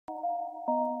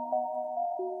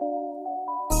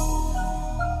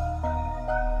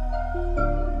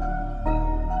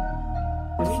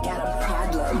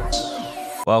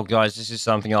Well, guys, this is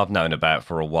something I've known about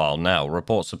for a while now.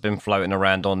 Reports have been floating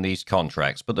around on these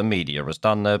contracts, but the media has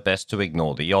done their best to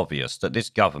ignore the obvious that this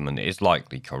government is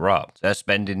likely corrupt. Their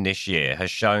spending this year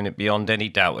has shown it beyond any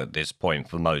doubt at this point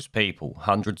for most people.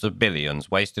 Hundreds of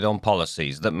billions wasted on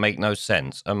policies that make no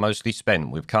sense and mostly spent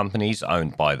with companies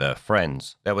owned by their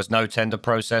friends. There was no tender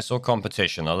process or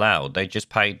competition allowed. They just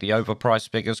paid the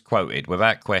overpriced figures quoted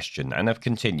without question and have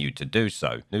continued to do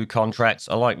so. New contracts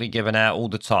are likely given out all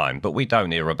the time, but we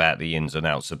don't hear about the ins and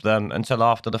outs of them until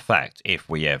after the fact, if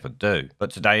we ever do.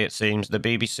 But today it seems the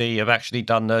BBC have actually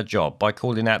done their job by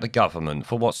calling out the government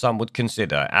for what some would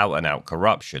consider out-and-out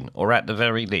corruption, or at the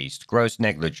very least, gross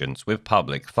negligence with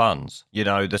public funds. You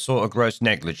know, the sort of gross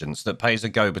negligence that pays a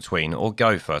go-between or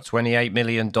gopher $28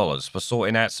 million for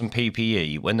sorting out some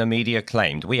PPE when the media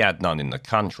claimed we had none in the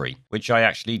country, which I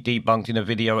actually debunked in a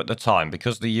video at the time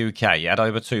because the UK had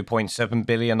over 2.7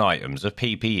 billion items of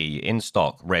PPE in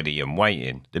stock ready and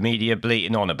waiting. The media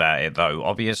bleating on about it though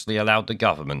obviously allowed the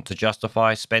government to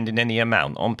justify spending any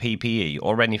amount on PPE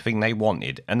or anything they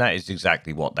wanted, and that is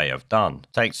exactly what they have done.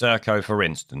 Take Serco for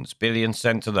instance, billions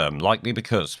sent to them likely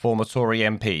because former Tory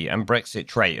MP and Brexit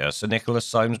traitor Sir Nicholas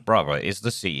Soames' brother is the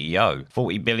CEO.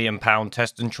 £40 billion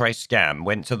test and trace scam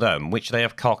went to them, which they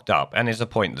have cocked up and is a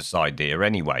pointless idea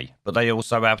anyway. But they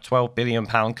also have £12 billion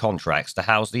contracts to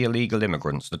house the illegal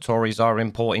immigrants the Tories are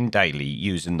importing daily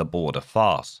using the border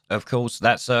farce. Of course,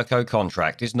 that Serco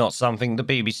contract is not something the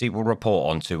BBC will report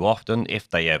on too often if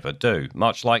they ever do,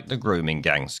 much like the grooming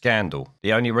gang scandal.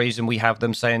 The only reason we have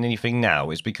them saying anything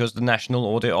now is because the National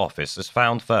Audit Office has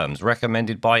found firms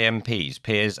recommended by MPs,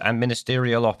 peers and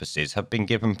ministerial offices have been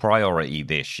given priority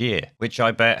this year, which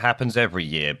I bet happens every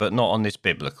year but not on this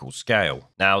biblical scale.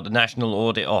 Now, the National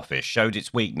Audit Office showed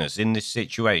its weakness in this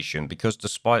situation because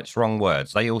despite strong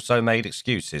words, they also made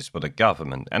excuses for the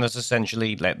government and has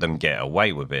essentially let them get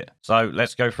away with it. So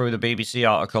let's go through the BBC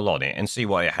article on it and see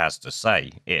what it has to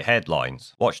say. It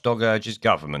headlines, Watchdog urges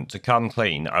government to come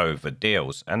clean over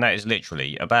deals, and that is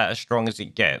literally about as strong as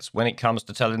it gets when it comes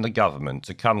to telling the government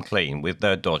to come clean with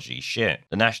their dodgy shit.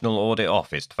 The National Audit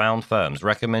Office found firms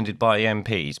recommended by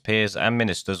MPs, peers and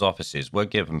ministers' offices were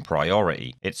given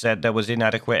priority. It said there was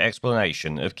inadequate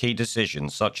explanation of key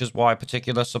decisions such as why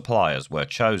particular suppliers were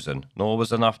chosen, nor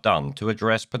was enough done to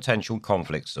address potential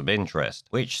conflicts of interest,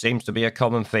 which seems to be a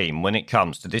common theme when it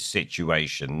comes to this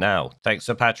situation now. Take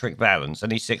Sir Patrick Vallance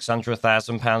and his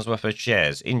 £600,000 worth of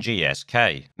shares in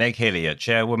GSK. Meg Hillier,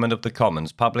 chairwoman of the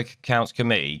Commons Public Accounts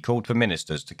Committee, called for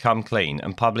ministers to come clean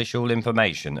and publish all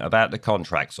information about the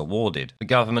contracts awarded. The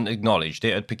government acknowledged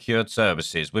it had procured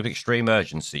services with extreme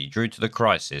urgency due to the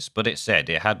crisis, but it said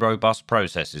it had robust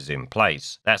processes in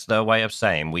place. That's their way of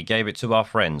saying we gave it to our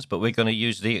friends, but we're going to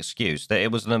use the excuse that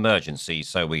it was an emergency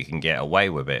so we can get away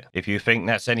with it. If you think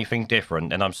that's anything different,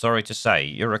 then I'm sorry to say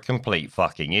you're a complete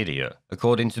fucking idiot.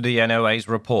 According to the NOA's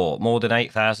report, more than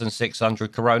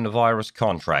 8,600 coronavirus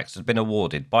contracts had been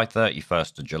awarded by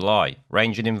 31st of July,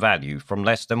 ranging in value from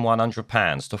less than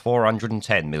 £100 to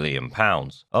 £410 million.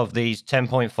 Of these,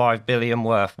 10.5 billion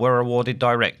worth were awarded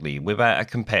directly without a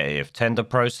competitive tender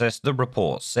process, the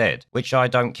report said, which I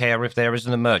don't care if there is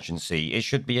an emergency, it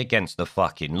should be against the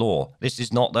fucking law. This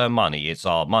is not their money, it's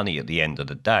our money at the end of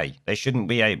the day. They shouldn't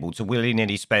be able to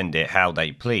willy-nilly spend it how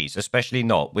they please, especially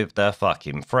not with their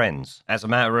fucking friends. As a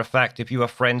matter of fact, if you are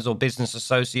friends or business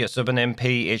associates of an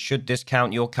MP, it should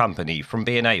discount your company from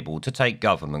being able to take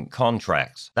government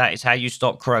contracts. That is how you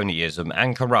stop cronyism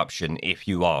and corruption, if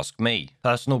you ask me.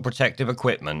 Personal protective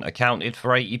equipment accounted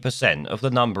for 80% of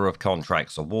the number of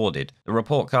contracts awarded. The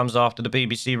report comes after the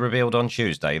BBC revealed on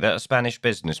Tuesday that a Spanish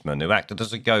businessman who acted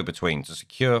as a go-between to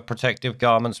secure protective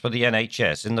garments for the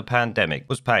NHS in the pandemic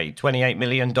was paid $28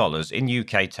 million in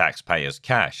UK taxpayers'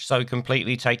 cash, so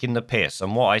completely taking the piss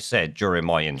on what I said during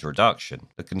my introduction.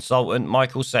 The consultant,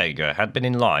 Michael Sager, had been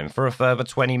in line for a further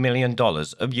 $20 million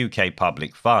of UK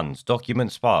public funds,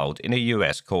 documents filed in a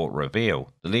US court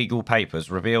reveal. The legal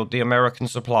papers revealed the American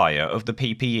supplier of the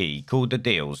PPE called the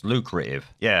deals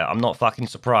lucrative. Yeah, I'm not fucking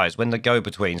surprised when the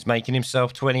go-between's making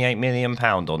himself £28 million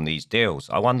on these deals.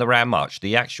 I wonder how much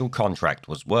the actual contract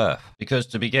was worth. Because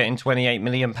to be getting £28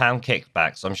 million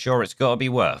kickbacks, I'm sure it's got to be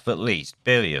worth at least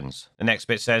billions. The next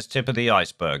bit says, tip of the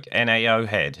iceberg, NAO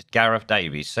head Gareth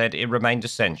Davies said it remained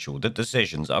essential that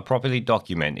decisions are properly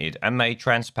documented and made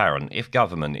transparent if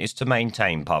government is to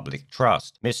maintain public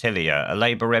trust. Miss Hillier, a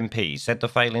Labour MP, said the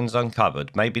failings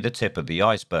uncovered may be the tip of the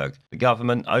iceberg. The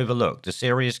government overlooked a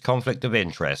serious conflict of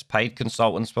interest, paid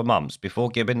consultants for months before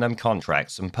giving them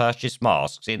contracts and purchased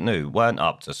masks it knew weren't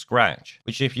up to scratch.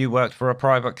 Which if you worked for a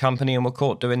private company and were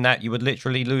caught doing that, you would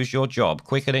literally lose your job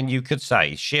quicker than you could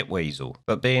say shit weasel.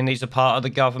 But being these are part of the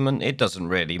government, it doesn't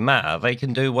really matter. They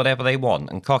can do whatever they want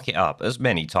and cock it up as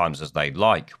many times as they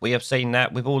like. We have seen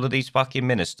that with all of these fucking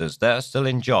ministers that are still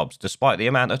in jobs despite the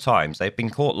amount of times they've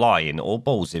been caught lying or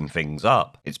ballsing things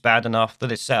up. It's bad enough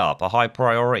that it set up a high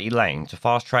priority lane to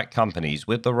fast track companies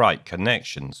with the right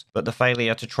connections, but the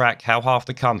failure to track how half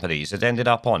the companies had ended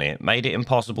up on it made it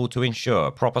impossible to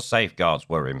ensure proper safeguards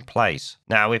were in place.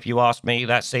 Now, if you ask me,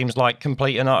 that seems like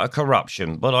complete and utter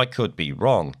corruption, but I could be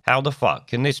wrong. How the fuck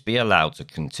can this be allowed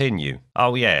to continue?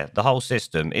 Oh yeah, the whole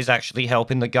system is actually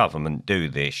helping the government do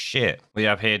this shit. We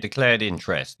have here declared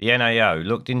interest. The NAO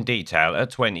looked in detail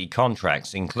at 20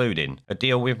 contracts, including a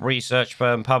deal with research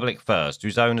firm Public First,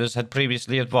 whose owners had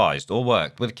previously advised or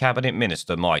worked with Cabinet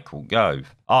Minister Michael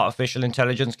Gove. Artificial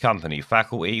intelligence company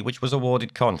Faculty, which was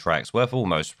awarded contracts worth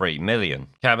almost $3 million.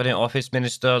 Cabinet Office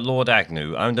Minister Lord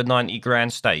Agnew owned a 90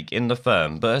 grand stake in the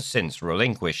firm but has since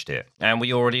relinquished it. And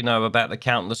we already know about the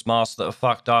countless masks that are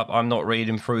fucked up. I'm not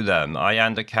reading through them.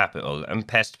 Ianda Capital and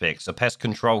PestFix, a pest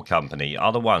control company,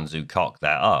 are the ones who cocked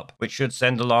that up, which should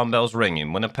send alarm bells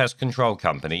ringing when a pest control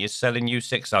company is selling you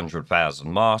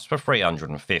 600,000 masks for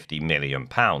 £350 million.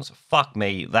 Fuck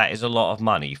me, that is a lot of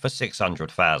money for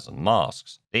 600,000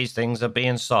 masks. These things are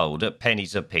being sold at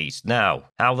pennies a piece now.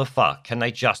 How the fuck can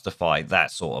they justify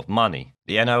that sort of money?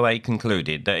 The NOA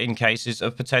concluded that in cases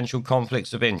of potential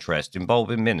conflicts of interest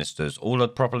involving ministers, all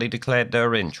had properly declared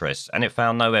their interests, and it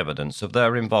found no evidence of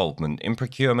their involvement in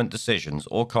procurement decisions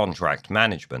or contract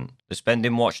management. The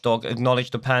spending watchdog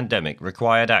acknowledged the pandemic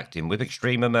required acting with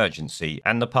extreme emergency,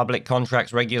 and the public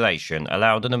contracts regulation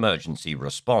allowed an emergency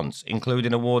response,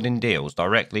 including awarding deals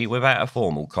directly without a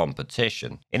formal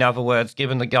competition. In other words,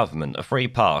 giving the government a free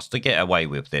pass to get away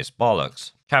with this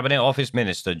bollocks. Cabinet Office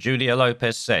Minister Julia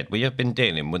Lopez said, "We have been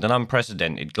dealing with an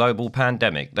unprecedented global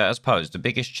pandemic that has posed the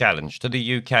biggest challenge to the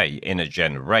UK in a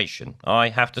generation." I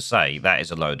have to say, that is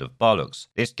a load of bollocks.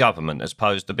 This government has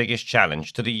posed the biggest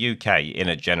challenge to the UK in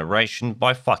a generation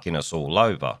by fucking us all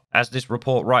over. As this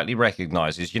report rightly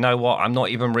recognises, you know what, I'm not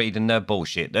even reading their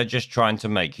bullshit, they're just trying to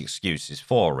make excuses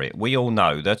for it. We all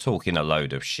know they're talking a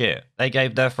load of shit. They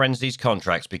gave their friends these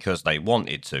contracts because they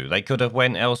wanted to. They could have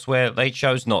went elsewhere, they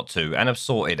chose not to, and have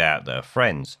sorted out their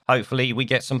friends. Hopefully we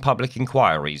get some public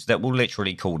inquiries that will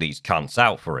literally call these cunts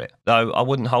out for it. Though I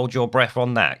wouldn't hold your breath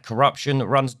on that. Corruption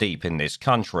runs deep in this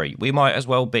country. We might as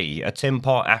well be a tin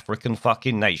pot African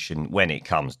fucking nation when it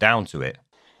comes down to it.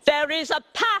 There is a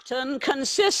pattern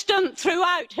consistent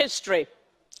throughout history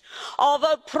of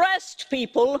oppressed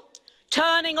people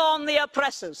turning on the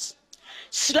oppressors.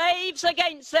 Slaves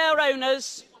against their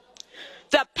owners,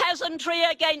 the peasantry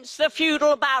against the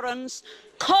feudal barons,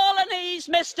 colonies,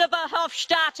 Mr.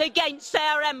 Verhofstadt, against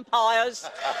their empires.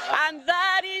 And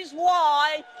that is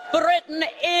why Britain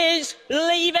is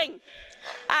leaving.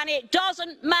 And it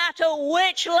doesn't matter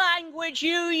which language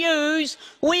you use,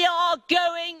 we are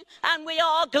going, and we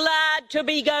are glad to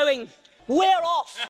be going. We're off.